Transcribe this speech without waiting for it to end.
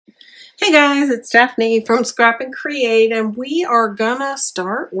Hey guys, it's Daphne from Scrap and Create, and we are gonna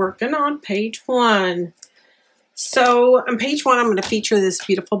start working on page 1. So on page 1, I'm gonna feature this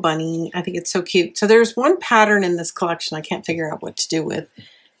beautiful bunny. I think it's so cute. So there's one pattern in this collection I can't figure out what to do with.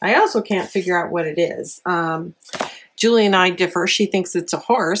 I also can't figure out what it is. Julie and I differ. She thinks it's a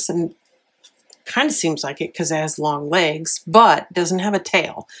horse, and kind of seems like it because it has long legs, but doesn't have a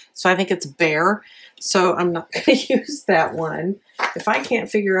tail. So I think it's a bear. So I'm not going to use that one. If I can't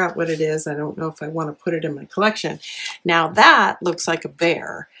figure out what it is, I don't know if I want to put it in my collection. Now that looks like a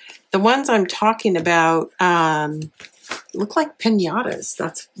bear. The ones I'm talking about look like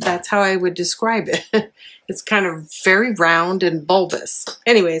piñatas. That's how I would describe it. It's kind of very round and bulbous.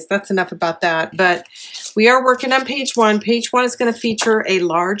 Anyways, that's enough about that. But we are working on page 1. Page 1 is going to feature a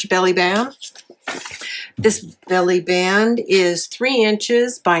large belly band. This belly band is 3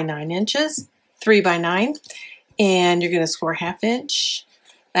 inches by 9 inches, 3 by 9. And you're going to score 1/2 inch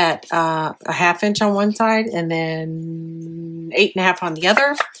at a 1/2 inch on one side and then 8.5 on the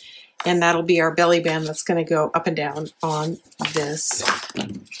other. And that'll be our belly band that's going to go up and down on this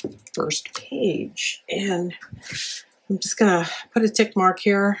first page. And I'm just going to put a tick mark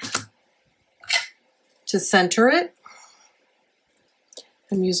here to center it.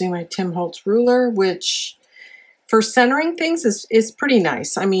 I'm using my Tim Holtz ruler, which for centering things is pretty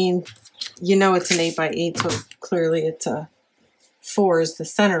nice. I mean, you know it's an 8 by 8, so clearly it's a 4 is the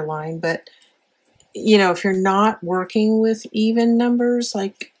center line. But, you know, if you're not working with even numbers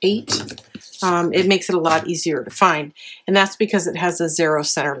like 8, it makes it a lot easier to find. And that's because it has a 0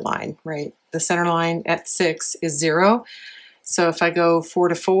 center line, right? The center line at 6 is 0. So if I go 4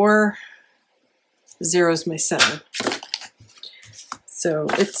 to 4, 0 is my center. So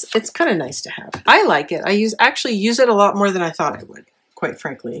it's kind of nice to have. I like it. I actually use it a lot more than I thought I would, quite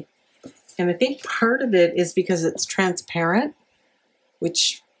frankly. And I think part of it is because it's transparent,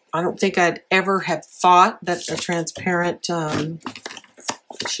 which I don't think I'd ever have thought that a transparent, I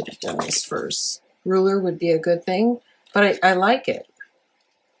should have done this first, ruler would be a good thing, but I like it.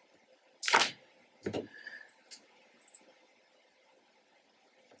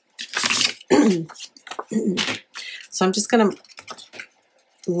 So I'm just going to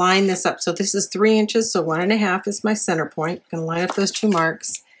line this up. So this is 3 inches, so 1.5 is my center point. I'm going to line up those 2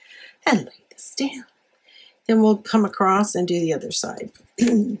 marks and lay this down. Then we'll come across and do the other side.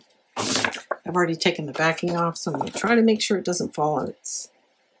 I've already taken the backing off, so I'm going to try to make sure it doesn't fall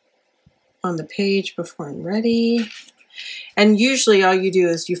on the page before I'm ready. And usually all you do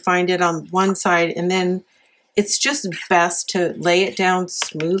is you find it on one side, and then it's just best to lay it down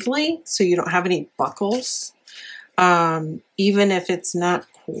smoothly so you don't have any buckles, even if it's not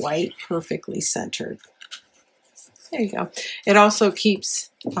quite perfectly centered. There you go. It also keeps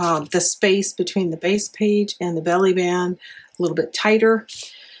the space between the base page and the belly band a little bit tighter.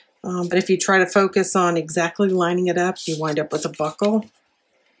 But if you try to focus on exactly lining it up, you wind up with a buckle.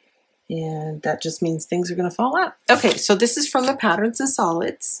 And that just means things are going to fall out. Okay, so this is from the Patterns and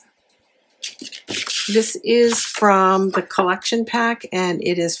Solids. This is from the collection pack, and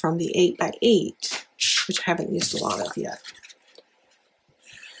it is from the 8 by 8, which I haven't used a lot of yet.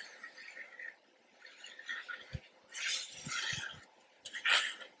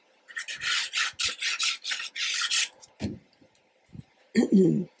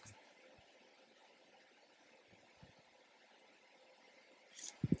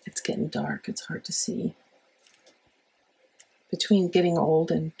 It's getting dark. It's hard to see. Between getting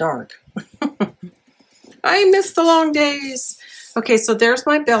old and dark. I miss the long days. Okay, so there's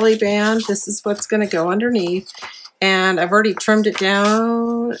my belly band. This is what's going to go underneath. And I've already trimmed it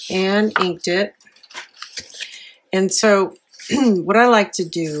down and inked it. And so what I like to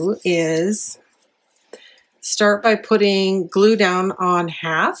do is start by putting glue down on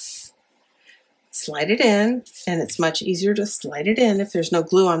half, slide it in, and it's much easier to slide it in if there's no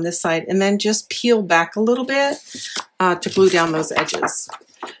glue on this side, and then just peel back a little bit to glue down those edges.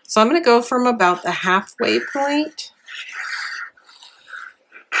 So I'm going to go from about the halfway point,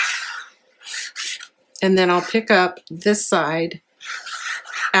 and then I'll pick up this side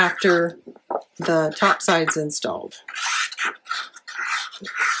after the top side's installed.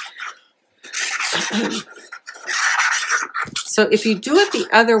 So if you do it the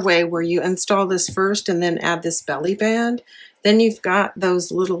other way, where you install this first and then add this belly band, then you've got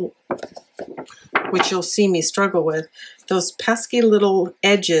those little, which you'll see me struggle with, those pesky little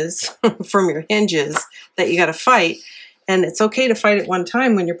edges from your hinges that you got to fight. And it's okay to fight it one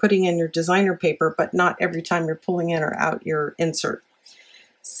time when you're putting in your designer paper, but not every time you're pulling in or out your insert.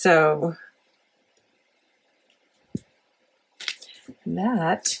 So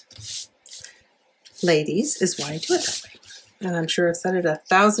that, ladies, is why I do it that way. And I'm sure I've said it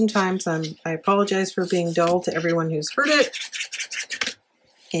 1,000 times. I apologize for being dull to everyone who's heard it.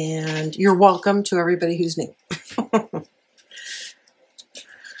 And you're welcome to everybody who's new.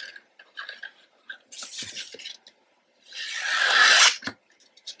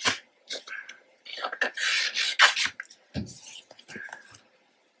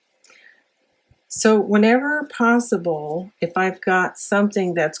 So whenever possible, if I've got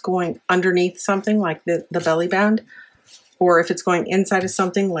something that's going underneath something like the belly band, or if it's going inside of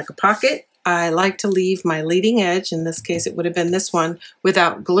something like a pocket, I like to leave my leading edge, in this case it would have been this one,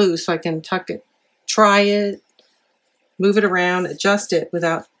 without glue, so I can tuck it, try it, move it around, adjust it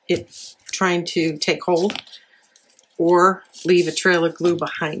without it trying to take hold, or leave a trail of glue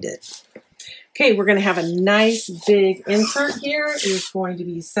behind it. Okay, we're going to have a nice big insert here. It's going to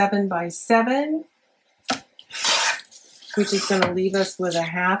be 7 by 7, which is going to leave us with a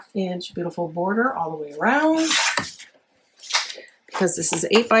 1/2 inch beautiful border all the way around. Because this is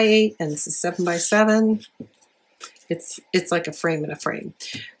 8 by 8 and this is 7 by 7, it's like a frame in a frame.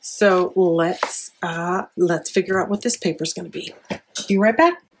 So let's figure out what this paper is going to be. Be right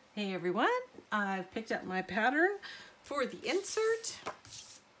back. Hey everyone, I've picked up my pattern for the insert.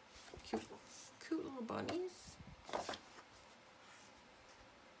 Cute little bunnies.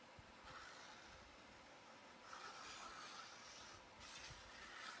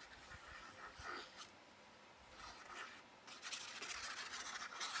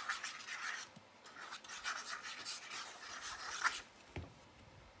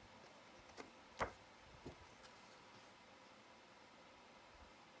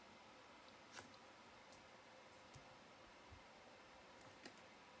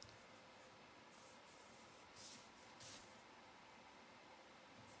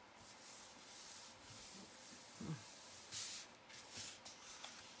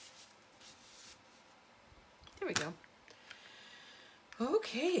 There we go.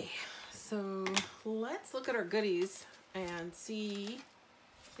 Okay, so let's look at our goodies and see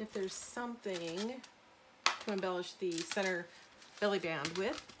if there's something to embellish the center belly band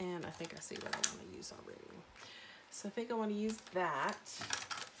with. And I think I see what I want to use already. So I think I want to use that.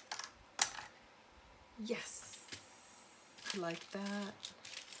 Yes, like that.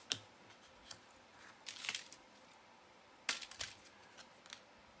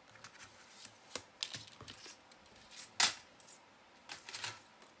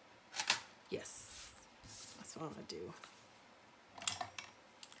 Yes, that's what I want to do.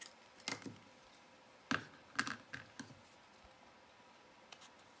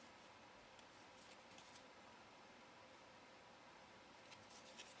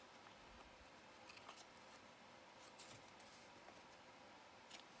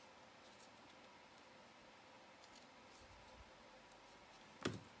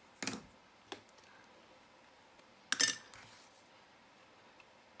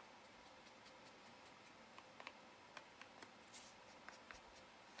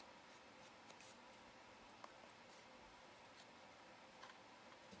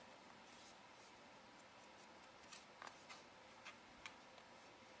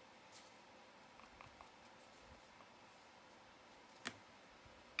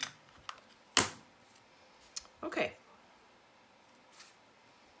 Okay.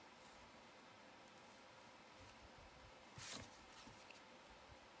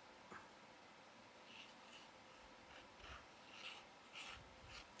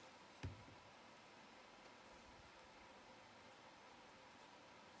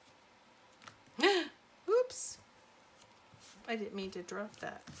 Oops. I didn't mean to drop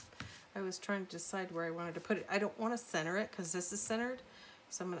that. I was trying to decide where I wanted to put it. I don't want to center it because this is centered.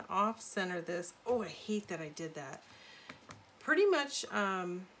 So I'm going to off center this. Oh, I hate that I did that. Pretty much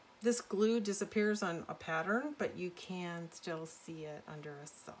this glue disappears on a pattern, but you can still see it under a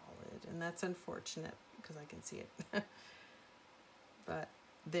solid. And that's unfortunate because I can see it. But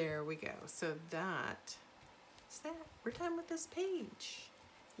there we go. So that is that. We're done with this page.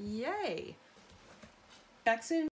 Yay. Back soon.